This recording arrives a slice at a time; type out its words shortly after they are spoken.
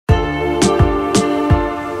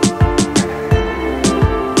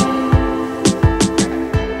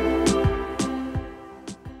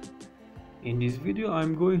video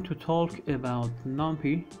I'm going to talk about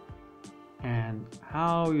Numpy and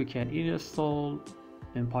how you can install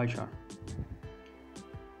in PyCharm.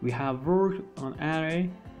 We have worked on array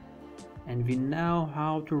and we know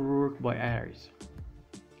how to work by arrays.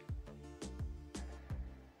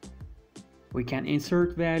 We can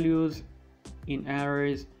insert values in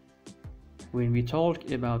arrays. When we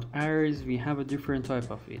talk about arrays, we have a different type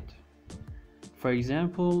of it. For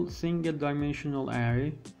example, single dimensional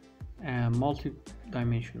array and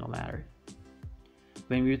multi-dimensional array.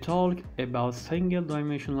 When we talk about single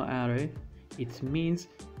dimensional array, it means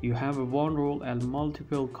you have one row and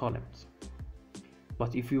multiple columns.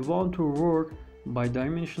 But if you want to work by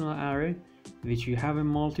dimensional array, which you have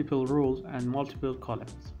multiple rows and multiple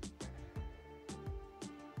columns,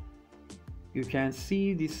 you can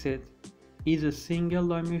see this set is a single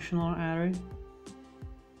dimensional array,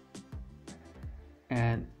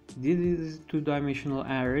 and this is two-dimensional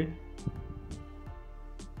array,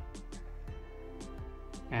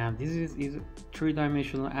 and this is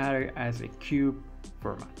three-dimensional array as a cube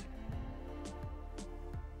format.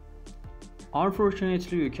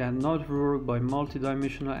 Unfortunately, you cannot work by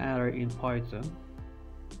multi-dimensional array in Python.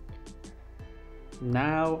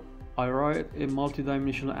 Now I write a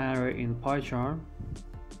multi-dimensional array in PyCharm.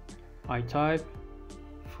 I type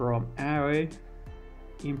from array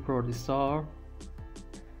import star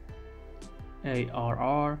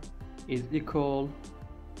arr is equal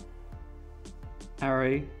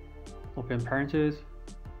array open parenthesis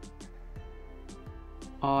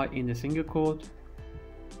I in the single quote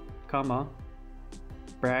comma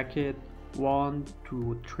bracket 1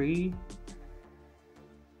 2 3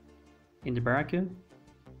 in the bracket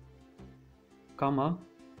comma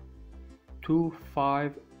 2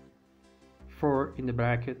 5 4 in the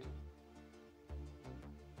bracket.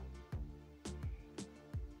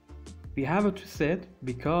 We have a to set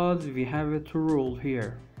because we have a to rule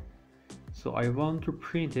here, so I want to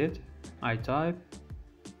print it. I type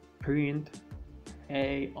print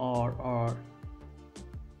arr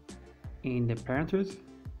in the parentheses.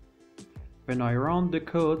 When I run the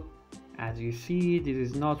code, as you see, this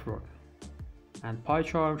is not work, and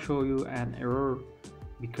PyCharm show you an error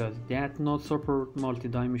because that not support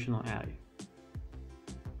multi-dimensional array.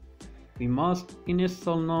 We must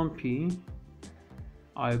install Numpy.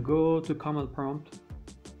 I go to command prompt.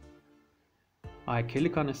 I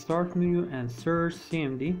click on start menu and search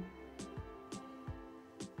cmd.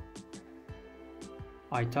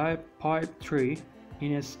 I type pipe3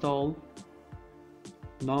 install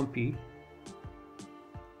Numpy.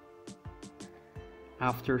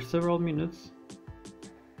 After several minutes,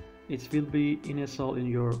 it will be installed in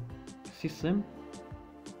your system.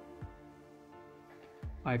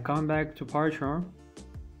 I come back to PyCharm.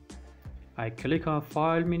 I click on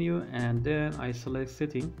file menu and then I select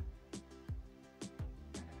setting.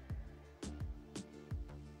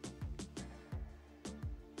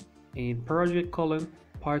 In project column,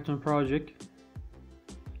 Python project,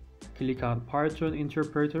 click on Python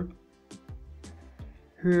interpreter.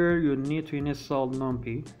 Here you need to install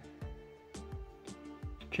Numpy.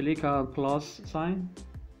 Click on plus sign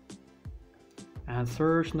and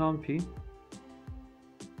search Numpy.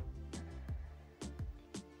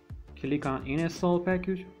 Click on install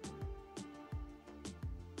package.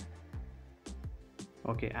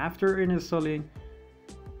 Okay, after installing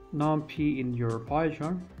Numpy in your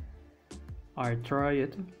PyCharm, I try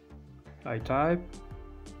it. I type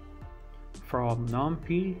from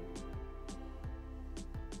Numpy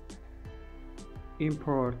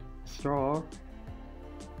import star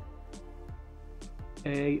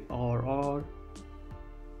arr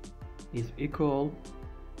is equal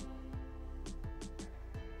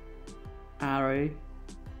array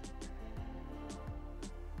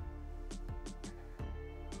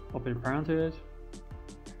open parenthesis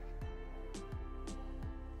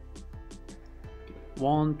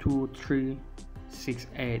 1 2 3 6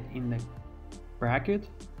 8 in the bracket,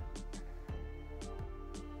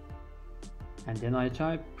 and then I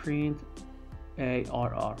type print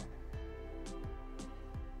arr.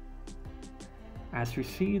 As you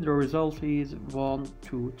see, the result is 1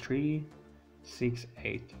 2 3 6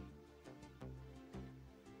 8.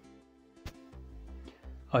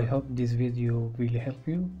 I hope this video will help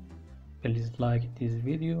you. Please like this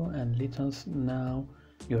video and let us know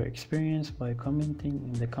your experience by commenting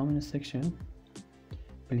in the comment section.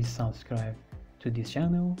 Please subscribe to this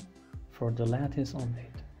channel for the latest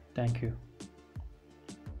update. Thank you.